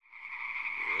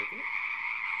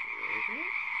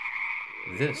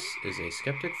This is a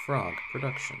Skeptic Frog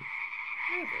production.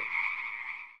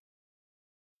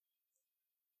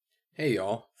 Hey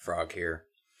y'all, Frog here.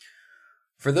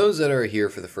 For those that are here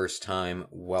for the first time,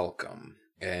 welcome.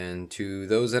 And to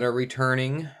those that are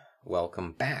returning,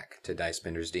 welcome back to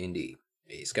Dicebenders D&D,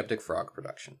 a Skeptic Frog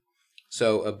production.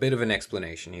 So, a bit of an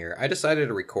explanation here. I decided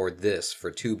to record this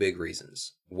for two big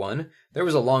reasons. One, there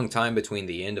was a long time between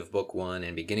the end of Book 1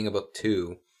 and beginning of Book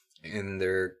 2, and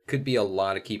there could be a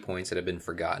lot of key points that have been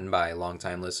forgotten by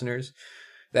longtime listeners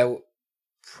that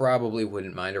probably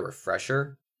wouldn't mind a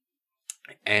refresher.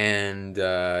 And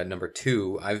number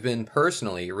two, I've been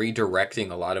personally redirecting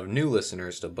a lot of new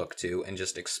listeners to Book 2 and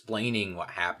just explaining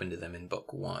what happened to them in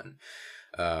Book 1.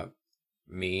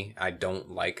 I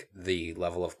don't like the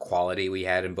level of quality we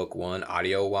had in Book 1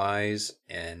 audio-wise,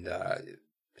 and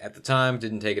at the time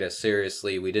didn't take it as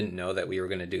seriously. We didn't know that we were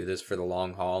going to do this for the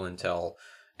long haul until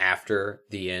after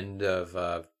the end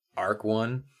of Arc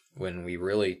 1, when we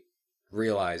really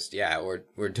realized, yeah,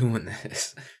 we're doing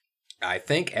this. I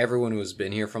thank everyone who's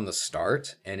been here from the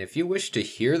start, and if you wish to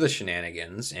hear the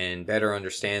shenanigans and better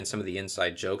understand some of the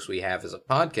inside jokes we have as a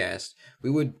podcast, we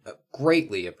would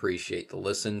greatly appreciate the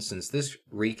listen, since this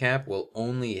recap will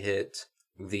only hit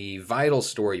the vital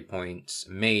story points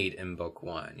made in Book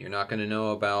 1. You're not going to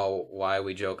know about why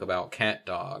we joke about cat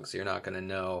dogs. You're not going to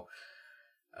know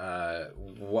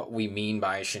what we mean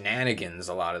by shenanigans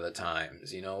a lot of the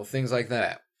times, things like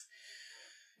that.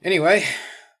 Anyway,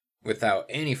 without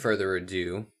any further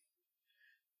ado,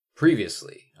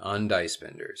 previously on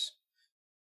Dicebenders.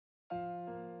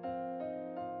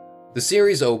 The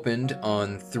series opened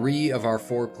on 3 of our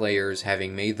 4 players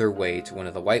having made their way to one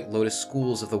of the White Lotus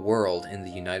schools of the world in the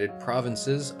United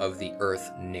Provinces of the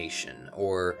Earth Nation,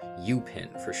 or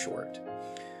UPIN for short.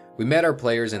 We met our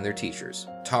players and their teachers,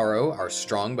 Taro, our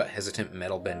strong but hesitant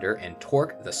metalbender, and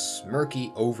Torque, the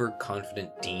smirky,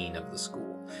 overconfident dean of the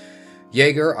school.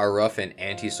 Jaeger, our rough and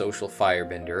antisocial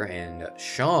firebender, and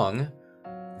Shang,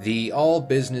 the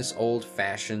all-business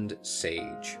old-fashioned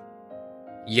sage.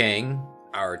 Yang,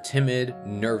 our timid,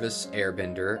 nervous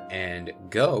airbender, and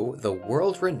Go, the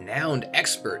world-renowned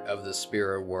expert of the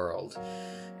spirit world.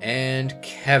 And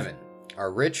Kevin,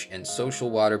 our rich and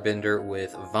social waterbender,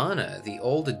 with Vanna, the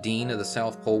old dean of the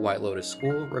South Pole White Lotus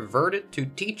School, reverted to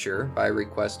teacher by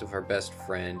request of her best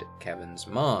friend, Kevin's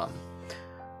mom.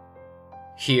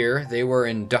 Here, they were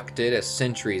inducted as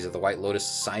sentries of the White Lotus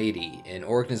Society, an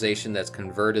organization that's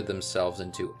converted themselves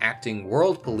into acting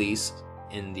world police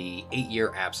in the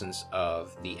 8-year absence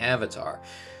of the Avatar,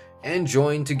 and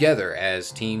joined together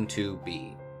as Team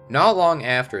 2B. Not long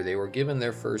after, they were given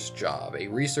their first job, a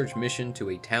research mission to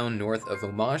a town north of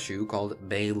Omashu called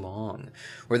Beilong,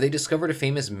 where they discovered a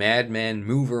famous madman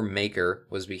mover maker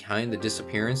was behind the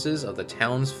disappearances of the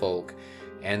townsfolk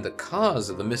and the cause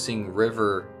of the missing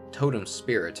river totem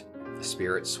spirit, a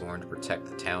spirit sworn to protect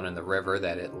the town and the river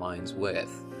that it lines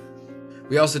with.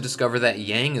 We also discover that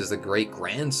Yang is the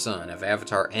great-grandson of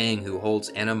Avatar Aang, who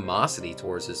holds animosity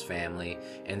towards his family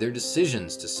and their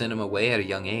decisions to send him away at a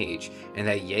young age, and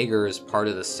that Jaeger is part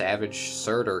of the savage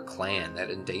Surtur clan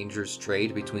that endangers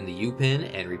trade between the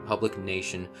Yupin and Republic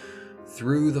Nation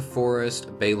through the forest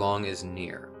Beilong is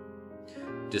near.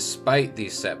 Despite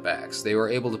these setbacks, they were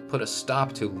able to put a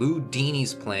stop to Lou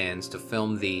Dini's plans to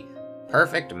film the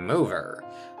Perfect Mover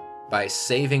by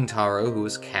saving Taro, who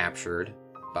was captured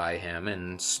by him,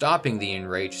 and stopping the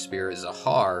enraged spirit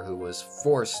Zahar, who was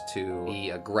forced to be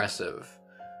aggressive.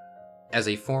 As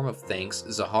a form of thanks,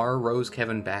 Zahar rose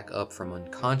Kevin back up from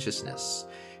unconsciousness,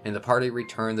 and the party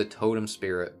returned the totem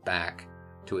spirit back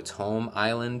to its home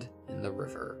island in the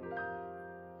river.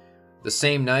 The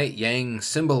same night, Yang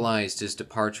symbolized his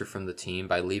departure from the team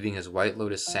by leaving his White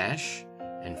Lotus sash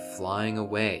and flying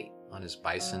away on his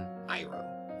bison Iroh.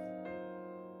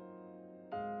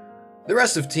 The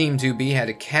rest of Team 2B had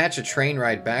to catch a train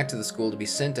ride back to the school to be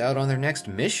sent out on their next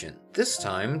mission, this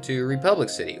time to Republic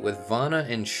City, with Vanna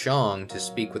and Shang to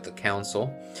speak with the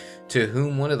council, to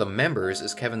whom one of the members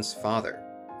is Kevin's father.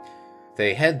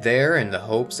 They head there in the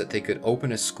hopes that they could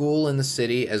open a school in the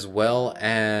city, as well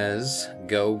as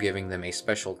Go giving them a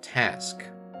special task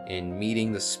in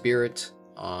meeting the spirit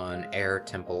on Air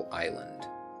Temple Island.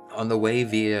 On the way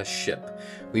via ship,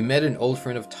 we met an old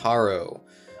friend of Taro,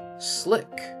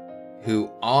 Slick,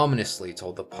 who ominously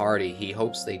told the party he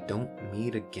hopes they don't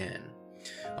meet again.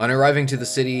 On arriving to the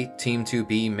city, Team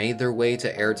 2B made their way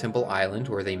to Air Temple Island,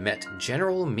 where they met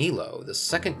General Milo, the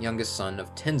second youngest son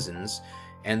of Tenzins,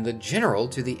 and the general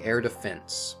to the air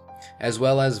defense, as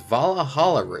well as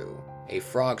Valahalaru, a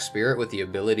frog spirit with the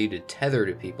ability to tether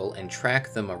to people and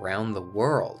track them around the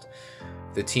world.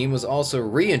 The team was also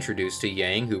reintroduced to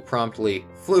Yang, who promptly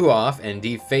flew off and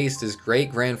defaced his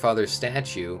great-grandfather's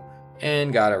statue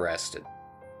and got arrested.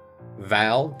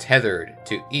 Val tethered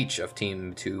to each of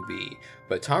Team 2B,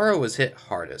 but Taro was hit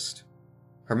hardest.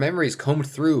 Her memories combed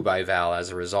through by Val as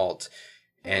a result,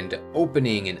 and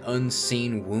opening an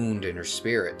unseen wound in her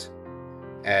spirit.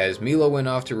 As Milo went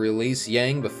off to release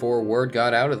Yang before word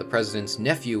got out of the president's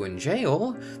nephew in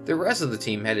jail, the rest of the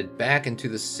team headed back into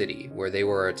the city, where they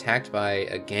were attacked by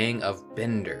a gang of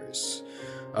benders,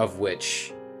 of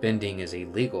which bending is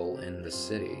illegal in the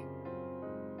city.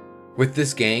 With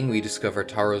this gang, we discover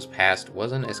Taro's past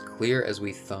wasn't as clear as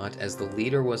we thought, as the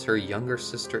leader was her younger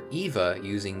sister Eva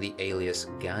using the alias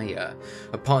Gaia.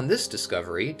 Upon this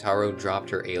discovery, Taro dropped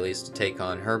her alias to take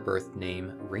on her birth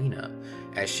name Rena,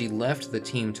 as she left the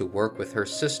team to work with her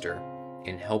sister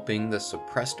in helping the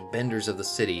suppressed benders of the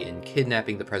city in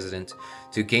kidnapping the president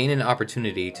to gain an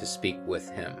opportunity to speak with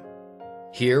him.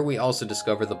 Here we also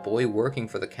discover the boy working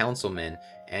for the councilman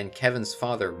and Kevin's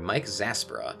father, Mike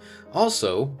Zaspera,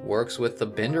 also works with the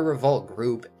Bender Revolt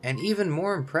group, and even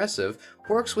more impressive,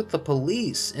 works with the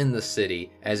police in the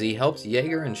city as he helps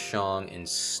Jaeger and Shang in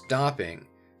stopping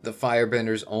the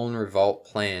Firebenders' own revolt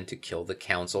plan to kill the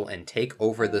council and take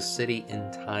over the city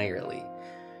entirely.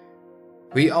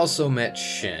 We also met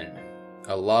Shin,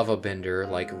 a lava bender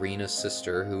like Rena's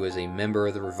sister, who is a member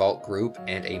of the revolt group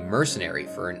and a mercenary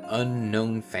for an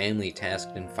unknown family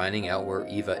tasked in finding out where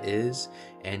Eva is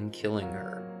and killing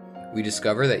her. We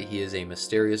discover that he is a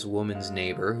mysterious woman's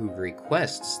neighbor who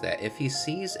requests that if he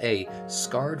sees a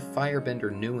scarred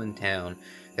firebender new in town,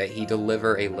 that he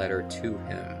deliver a letter to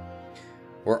him.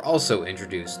 We're also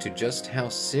introduced to just how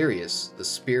serious the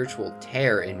spiritual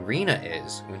tear in Rena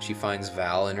is when she finds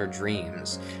Val in her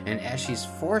dreams, and as she's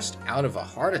forced out of a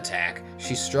heart attack,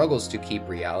 she struggles to keep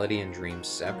reality and dreams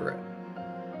separate.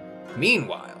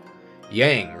 Meanwhile,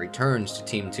 Yang returns to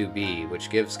Team 2B, which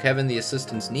gives Kevin the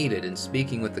assistance needed in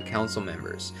speaking with the council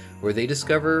members, where they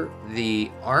discover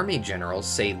the Army General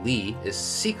Sei Li is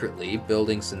secretly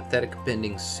building synthetic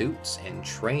bending suits and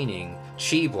training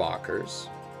chi blockers.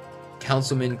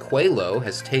 Councilman Quelo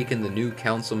has taken the new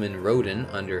Councilman Roden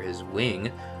under his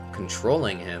wing,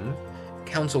 controlling him.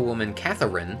 Councilwoman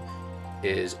Catherine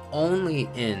is only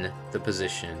in the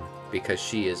position because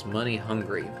she is money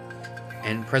hungry.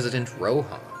 And President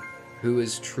Rohan, who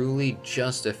is truly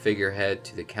just a figurehead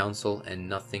to the council and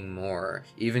nothing more,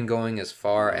 even going as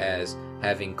far as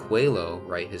having Quelo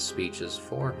write his speeches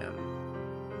for him.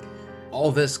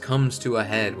 All this comes to a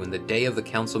head when the day of the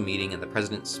council meeting and the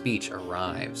president's speech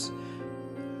arrives.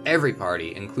 Every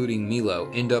party, including Milo,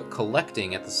 end up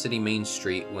collecting at the city main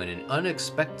street when an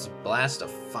unexpected blast of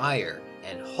fire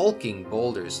and hulking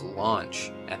boulders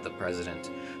launch at the president.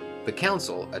 The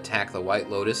council attack the White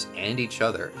Lotus and each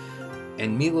other,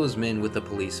 and Milo's men with the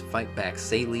police fight back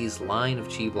Sei Li's line of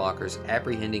chi blockers,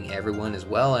 apprehending everyone as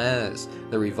well as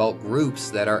the revolt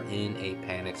groups that are in a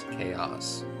panicked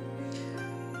chaos.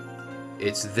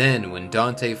 It's then when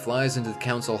Dante flies into the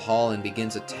council hall and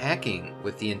begins attacking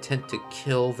with the intent to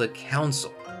kill the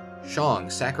council. Shang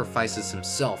sacrifices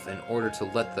himself in order to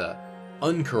let the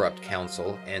uncorrupt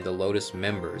council and the Lotus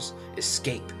members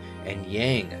escape, and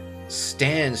Yang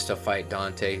stands to fight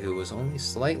Dante, who was only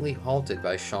slightly halted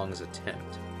by Shang's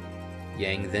attempt.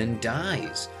 Yang then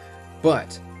dies,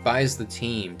 but buys the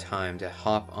team time to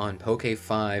hop on Poke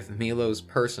 5, Milo's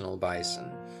personal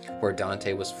bison, where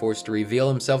Dante was forced to reveal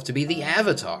himself to be the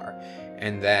Avatar,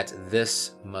 and that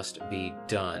this must be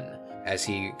done, as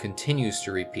he continues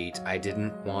to repeat, "I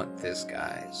didn't want this,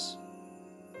 guys."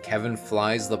 Kevin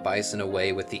flies the bison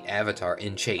away with the Avatar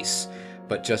in chase,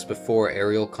 but just before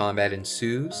aerial combat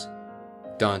ensues,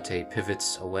 Dante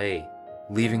pivots away,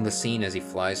 leaving the scene as he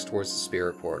flies towards the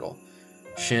spirit portal.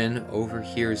 Shin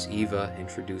overhears Eva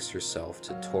introduce herself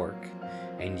to Torque,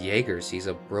 and Jaeger sees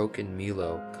a broken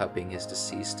Milo cupping his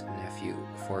deceased nephew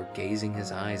before gazing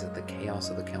his eyes at the chaos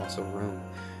of the council room,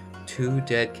 2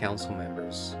 dead council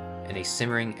members, and a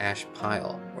simmering ash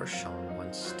pile where Shang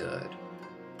once stood.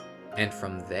 And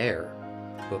from there,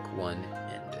 Book 1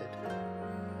 ended.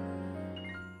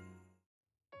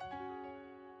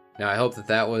 Now, I hope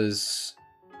that was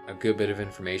a good bit of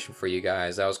information for you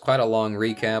guys. That was quite a long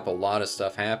recap. A lot of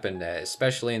stuff happened,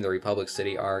 especially in the Republic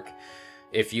City arc.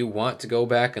 If you want to go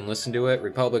back and listen to it,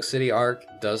 Republic City arc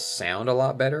does sound a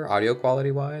lot better, audio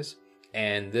quality-wise.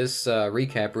 And this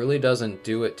recap really doesn't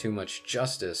do it too much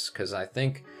justice, because I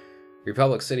think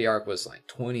Republic City arc was like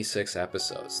 26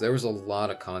 episodes. There was a lot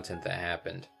of content that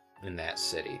happened in that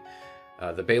city.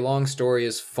 The Beilong story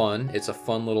is fun. It's a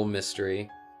fun little mystery.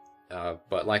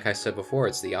 But like I said before,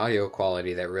 it's the audio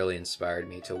quality that really inspired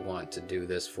me to want to do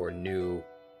this for new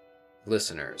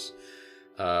listeners.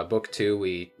 Book 2,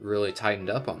 we really tightened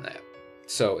up on that.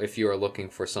 So if you are looking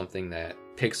for something that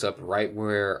picks up right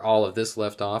where all of this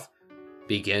left off,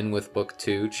 begin with Book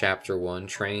 2, Chapter 1,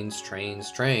 Trains,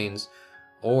 Trains, Trains,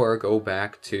 or go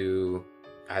back to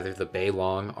either the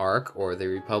Beilong arc or the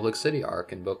Republic City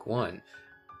arc in Book 1.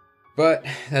 But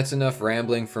that's enough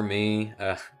rambling for me.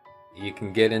 You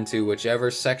can get into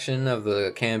whichever section of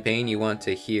the campaign you want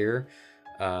to hear,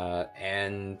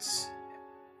 and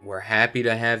we're happy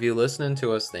to have you listening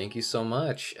to us. Thank you so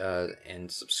much.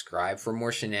 And subscribe for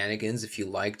more shenanigans if you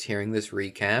liked hearing this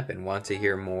recap and want to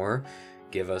hear more.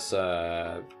 Give us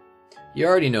you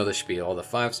already know the spiel, the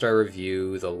 5-star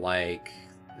review, the like,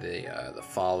 the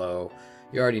follow.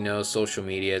 You already know social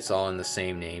media, it's all in the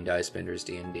same name, Dicebenders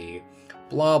D&D.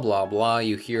 Blah, blah, blah.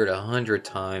 You hear it 100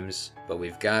 times, but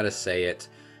we've got to say it.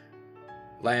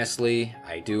 Lastly,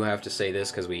 I do have to say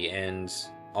this because we end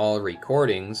all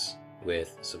recordings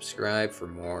with subscribe for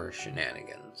more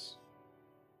shenanigans.